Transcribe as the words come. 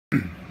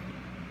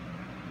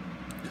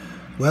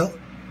Well,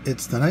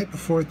 it's the night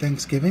before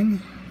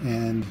Thanksgiving,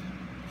 and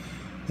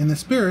in the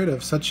spirit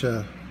of such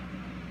a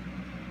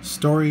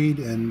storied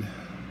and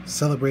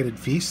celebrated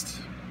feast,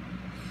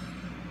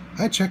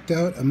 I checked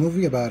out a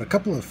movie about a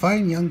couple of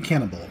fine young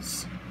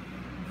cannibals,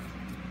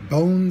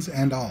 bones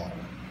and all,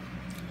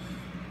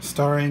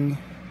 starring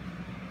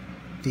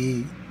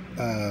the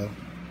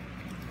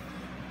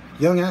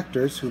young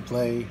actors who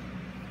play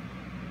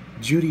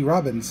Judy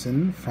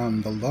Robinson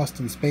from the Lost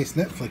in Space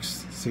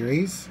Netflix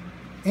series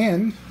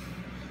and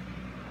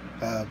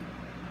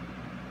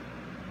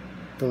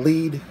the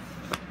lead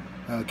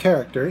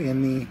character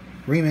in the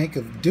remake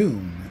of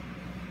Dune.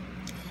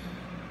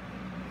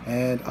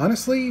 And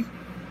honestly,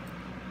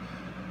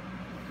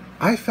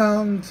 I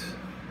found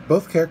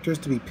both characters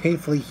to be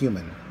painfully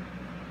human.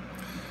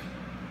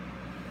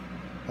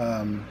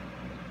 The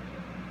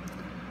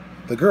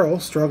girl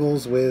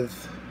struggles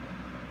with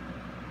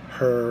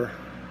her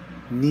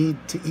need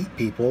to eat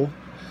people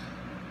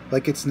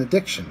like it's an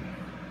addiction,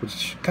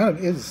 which kind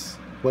of is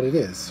what it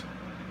is.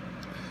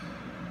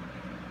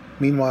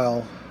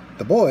 Meanwhile,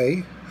 the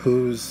boy,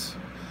 who's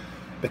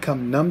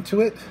become numb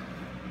to it,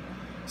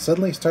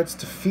 suddenly starts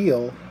to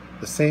feel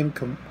the same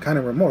kind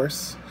of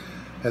remorse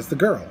as the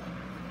girl,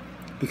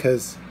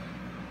 because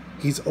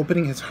he's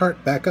opening his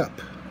heart back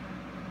up.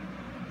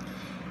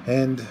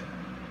 And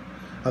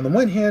on the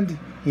one hand,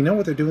 you know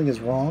what they're doing is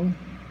wrong,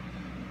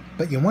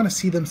 but you want to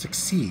see them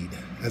succeed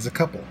as a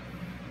couple.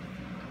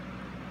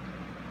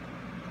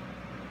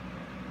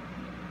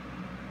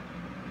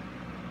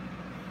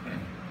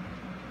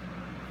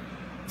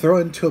 Throw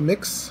into the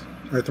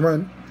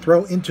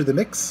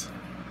mix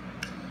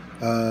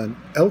an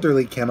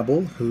elderly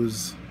cannibal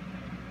who's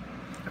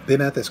been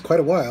at this quite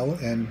a while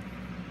and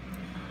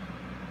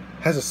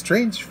has a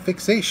strange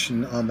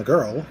fixation on the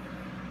girl.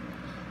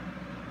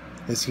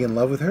 Is he in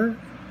love with her?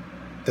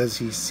 Does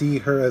he see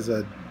her as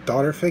a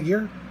daughter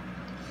figure?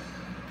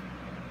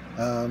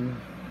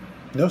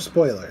 No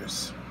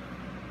spoilers.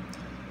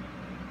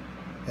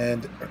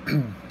 And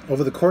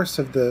over the course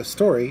of the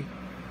story,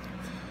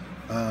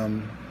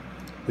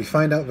 we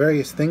find out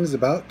various things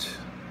about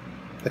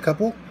the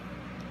couple,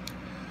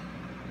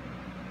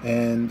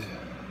 and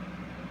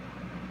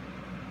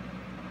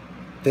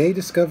they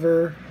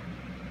discover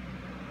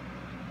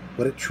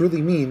what it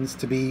truly means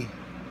to be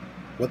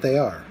what they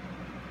are.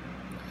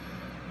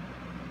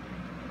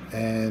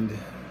 And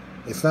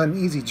it's not an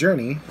easy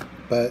journey,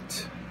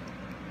 but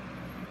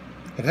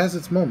it has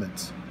its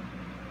moments.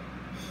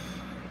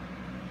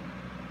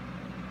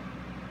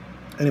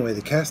 Anyway,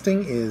 the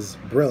casting is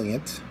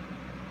brilliant.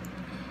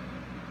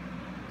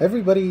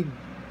 Everybody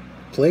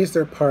plays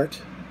their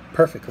part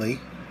perfectly,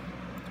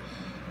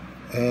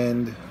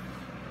 and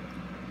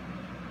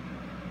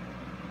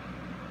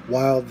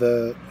while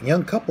the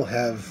young couple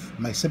have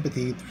my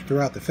sympathy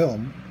throughout the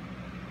film,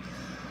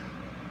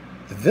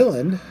 the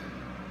villain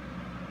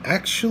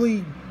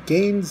actually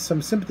gains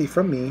some sympathy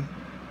from me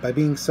by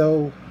being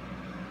so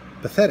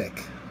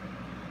pathetic.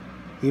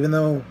 Even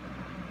though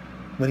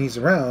when he's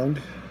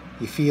around,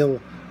 you feel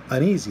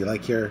uneasy,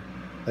 like you're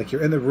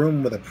in the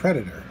room with a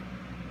predator,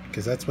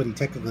 because that's what he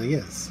technically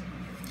is,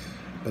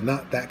 but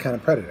not that kind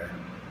of predator.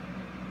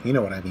 You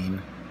know what I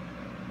mean.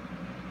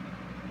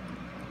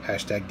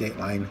 Hashtag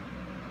Dateline.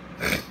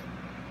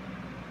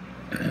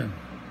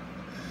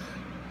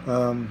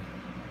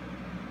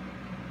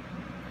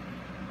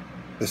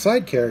 The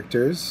side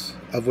characters,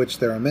 of which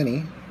there are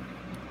many,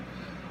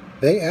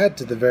 they add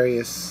to the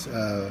various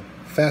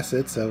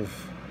facets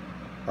of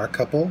our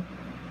couple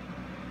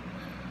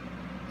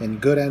in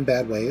good and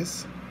bad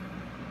ways.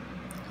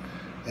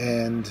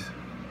 And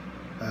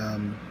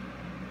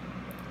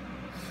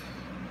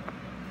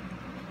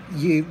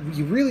you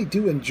really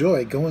do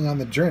enjoy going on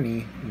the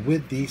journey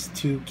with these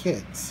two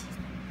kids,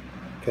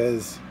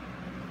 because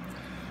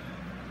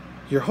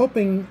you're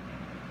hoping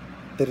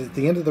that at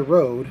the end of the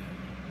road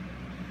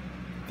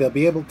they'll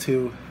be able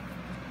to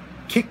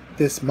kick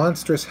this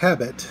monstrous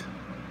habit,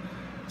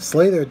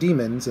 slay their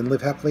demons, and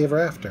live happily ever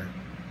after.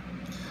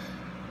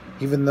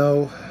 Even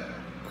though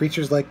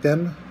creatures like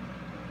them,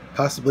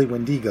 possibly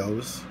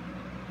Wendigos,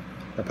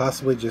 or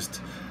possibly just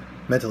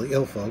mentally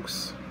ill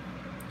folks,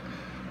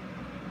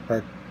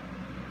 are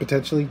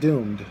potentially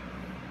doomed.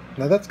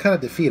 Now that's kind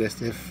of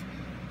defeatist if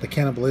the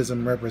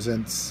cannibalism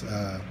represents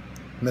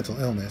mental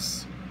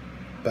illness,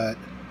 but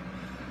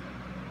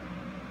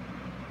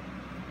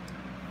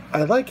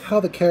I like how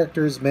the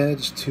characters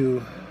manage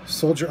to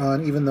soldier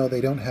on even though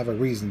they don't have a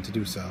reason to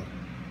do so.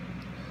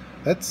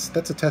 That's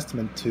a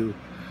testament to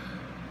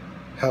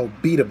how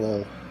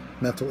beatable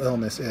mental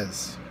illness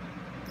is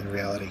in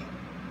reality,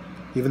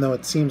 even though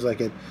it seems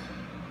like it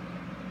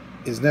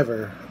is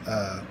never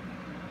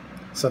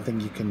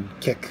something you can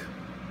kick.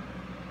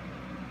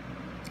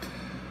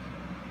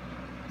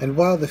 And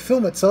while the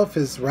film itself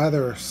is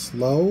rather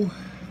slow,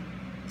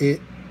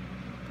 it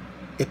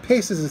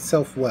paces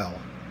itself well.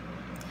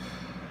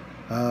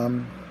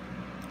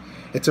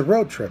 It's a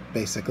road trip,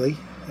 basically,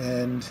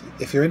 and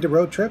if you're into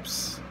road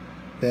trips,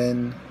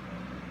 then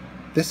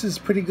this is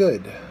pretty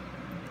good.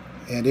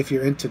 And if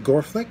you're into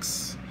gore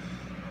flicks,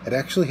 It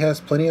actually has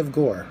plenty of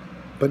gore,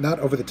 but not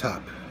over the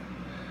top.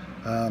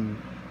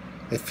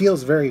 It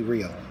feels very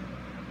real.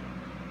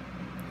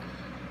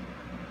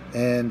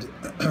 And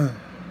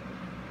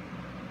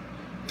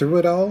through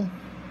it all,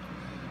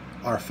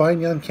 our fine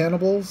young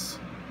cannibals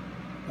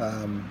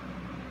are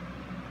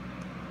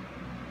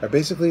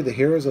basically the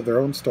heroes of their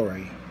own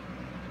story.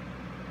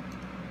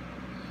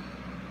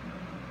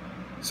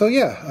 So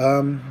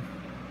yeah,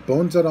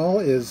 Bones and All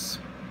is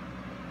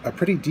a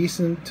pretty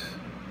decent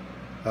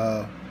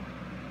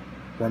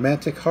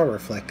romantic horror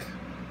flick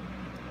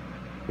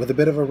with a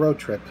bit of a road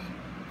trip.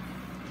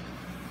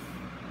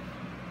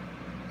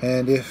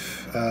 And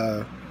if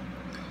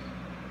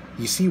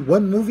you see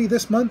one movie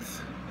this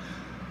month,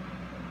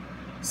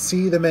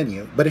 see the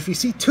menu. But if you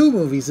see 2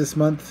 movies this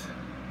month,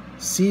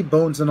 see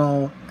Bones and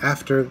All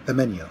after the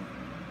menu.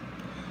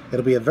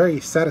 It'll be a very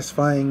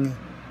satisfying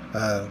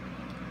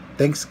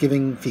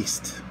Thanksgiving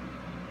feast.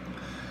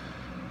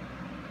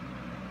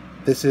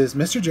 This is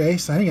Mr. J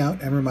signing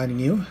out and reminding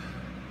you,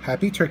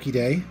 Happy Turkey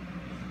Day.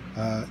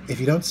 If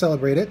you don't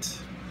celebrate it,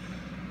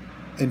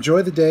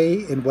 enjoy the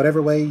day in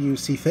whatever way you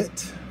see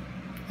fit.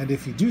 And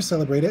if you do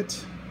celebrate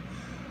it,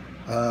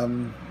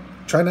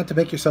 try not to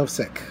make yourself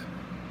sick.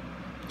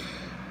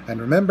 And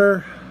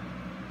remember,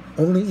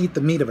 only eat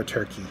the meat of a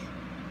turkey.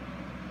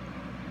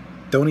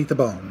 Don't eat the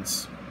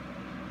bones.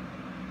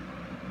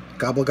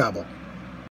 Gobble, gobble.